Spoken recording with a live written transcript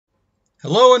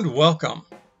Hello and welcome.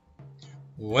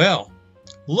 Well,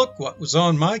 look what was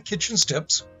on my kitchen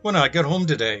steps when I got home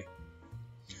today.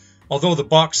 Although the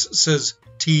box says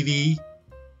TV,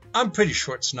 I'm pretty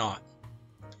sure it's not.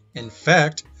 In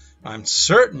fact, I'm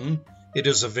certain it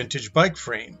is a vintage bike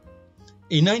frame,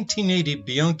 a 1980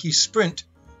 Bianchi Sprint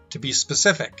to be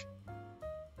specific.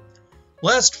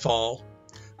 Last fall,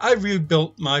 I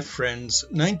rebuilt my friend's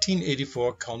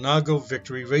 1984 Colnago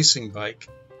Victory racing bike.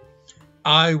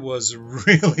 I was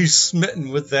really smitten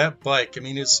with that bike. I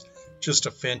mean, it's just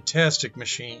a fantastic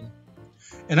machine.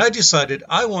 And I decided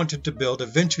I wanted to build a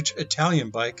vintage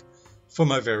Italian bike for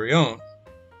my very own.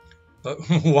 But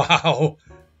wow,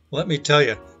 let me tell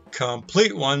you,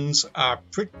 complete ones are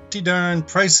pretty darn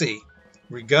pricey,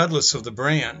 regardless of the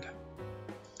brand.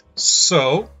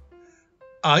 So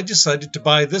I decided to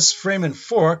buy this frame and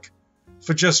fork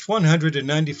for just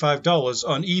 $195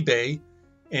 on eBay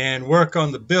and work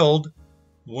on the build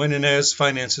when and as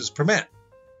finances permit.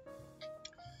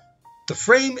 The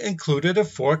frame included a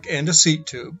fork and a seat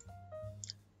tube,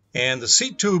 and the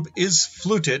seat tube is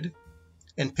fluted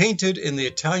and painted in the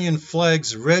Italian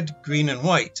flag's red, green, and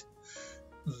white.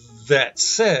 That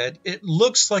said, it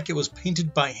looks like it was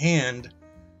painted by hand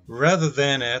rather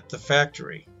than at the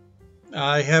factory.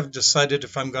 I haven't decided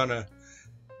if I'm going to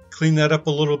clean that up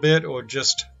a little bit or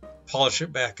just polish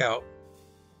it back out.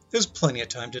 There's plenty of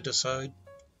time to decide.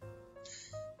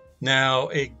 Now,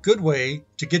 a good way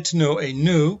to get to know a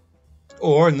new,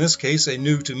 or in this case, a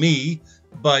new to me,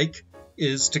 bike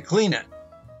is to clean it.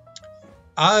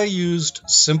 I used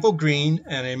simple green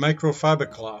and a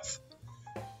microfiber cloth.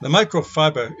 The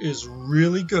microfiber is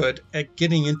really good at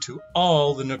getting into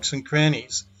all the nooks and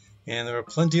crannies, and there are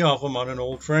plenty of them on an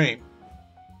old frame.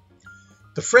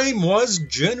 The frame was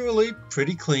generally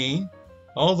pretty clean,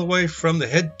 all the way from the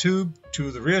head tube to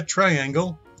the rear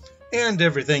triangle and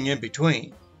everything in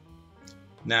between.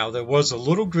 Now, there was a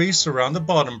little grease around the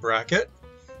bottom bracket,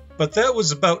 but that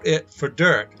was about it for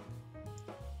dirt.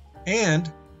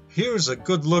 And here's a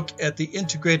good look at the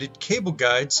integrated cable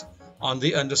guides on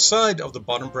the underside of the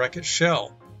bottom bracket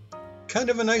shell.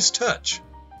 Kind of a nice touch.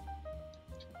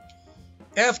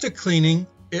 After cleaning,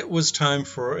 it was time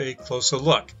for a closer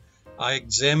look. I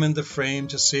examined the frame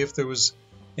to see if there was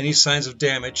any signs of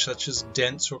damage, such as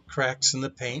dents or cracks in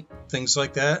the paint, things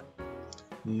like that.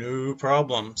 No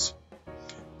problems.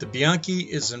 The Bianchi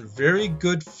is in very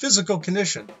good physical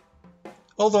condition,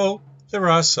 although there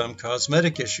are some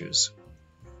cosmetic issues.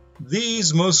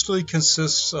 These mostly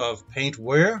consist of paint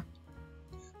wear,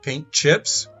 paint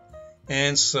chips,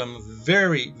 and some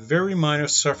very, very minor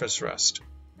surface rust.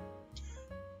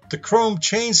 The chrome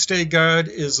chainstay guard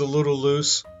is a little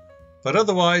loose, but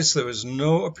otherwise there is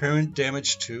no apparent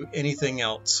damage to anything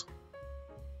else.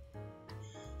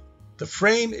 The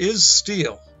frame is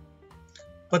steel,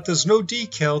 but there's no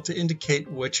decal to indicate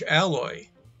which alloy.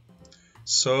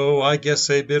 So I guess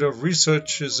a bit of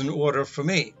research is in order for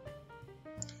me.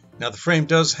 Now, the frame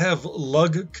does have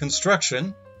lug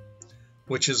construction,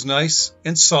 which is nice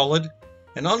and solid,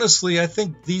 and honestly I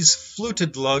think these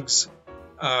fluted lugs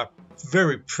are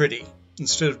very pretty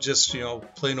instead of just,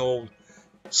 plain old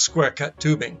square cut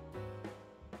tubing.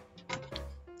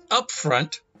 Up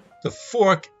front, the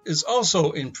fork is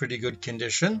also in pretty good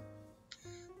condition,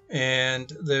 and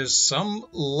there's some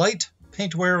light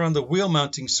paint wear on the wheel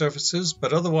mounting surfaces,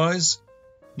 but otherwise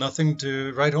nothing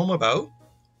to write home about.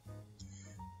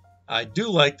 I do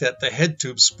like that the head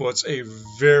tube sports a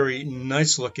very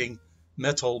nice looking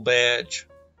metal badge.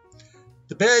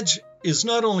 The badge is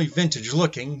not only vintage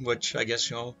looking, which I guess,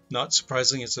 not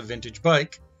surprising, it's a vintage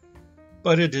bike,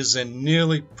 but it is in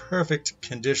nearly perfect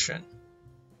condition.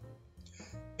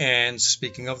 And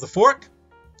speaking of the fork,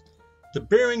 the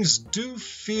bearings do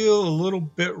feel a little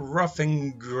bit rough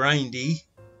and grindy,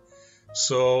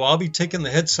 so I'll be taking the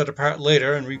headset apart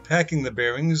later and repacking the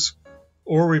bearings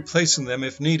or replacing them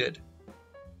if needed.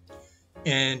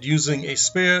 And using a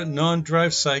spare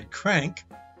non-drive side crank,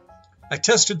 I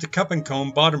tested the cup and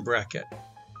comb bottom bracket.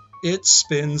 It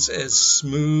spins as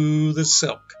smooth as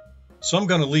silk, so I'm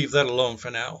going to leave that alone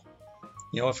for now.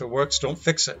 If it works, don't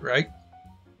fix it, right?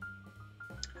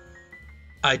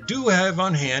 I do have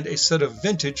on hand a set of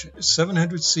vintage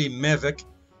 700C Mavic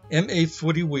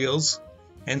MA40 wheels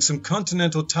and some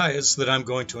Continental tires that I'm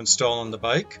going to install on the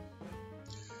bike.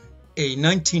 A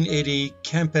 1980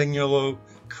 Campagnolo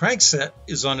crankset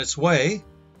is on its way,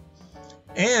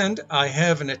 and I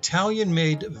have an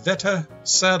Italian-made Vetta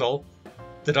saddle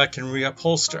that I can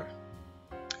reupholster.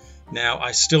 Now,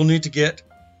 I still need to get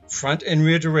front and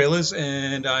rear derailleurs,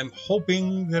 and I'm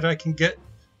hoping that I can get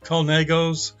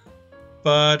Colnagos.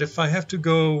 But if I have to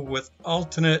go with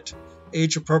alternate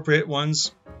age-appropriate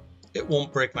ones, it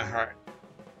won't break my heart.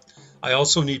 I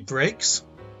also need brakes,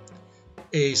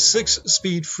 a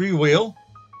 6-speed freewheel,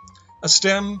 a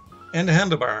stem, and a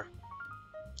handlebar.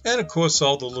 And of course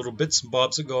all the little bits and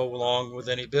bobs that go along with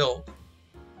any build.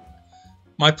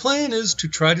 My plan is to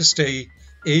try to stay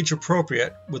age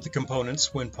appropriate with the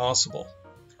components when possible.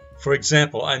 For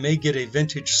example, I may get a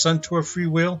vintage Suntour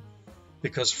freewheel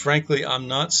because frankly I'm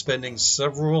not spending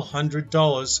several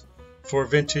 $100s for a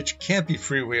vintage campy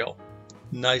freewheel,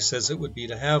 nice as it would be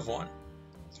to have one.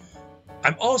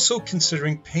 I'm also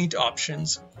considering paint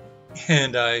options,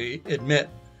 and I admit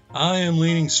I am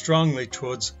leaning strongly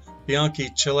towards Bianchi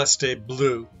Celeste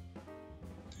blue.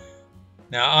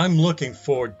 Now I'm looking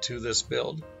forward to this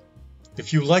build.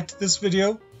 If you liked this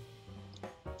video,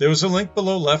 there is a link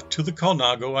below left to the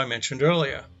Colnago I mentioned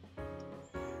earlier.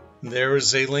 There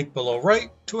is a link below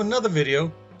right to another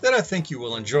video that I think you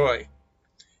will enjoy.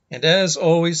 And as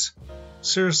always,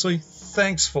 seriously,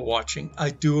 thanks for watching. I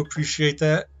do appreciate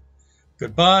that.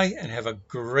 Goodbye and have a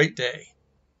great day.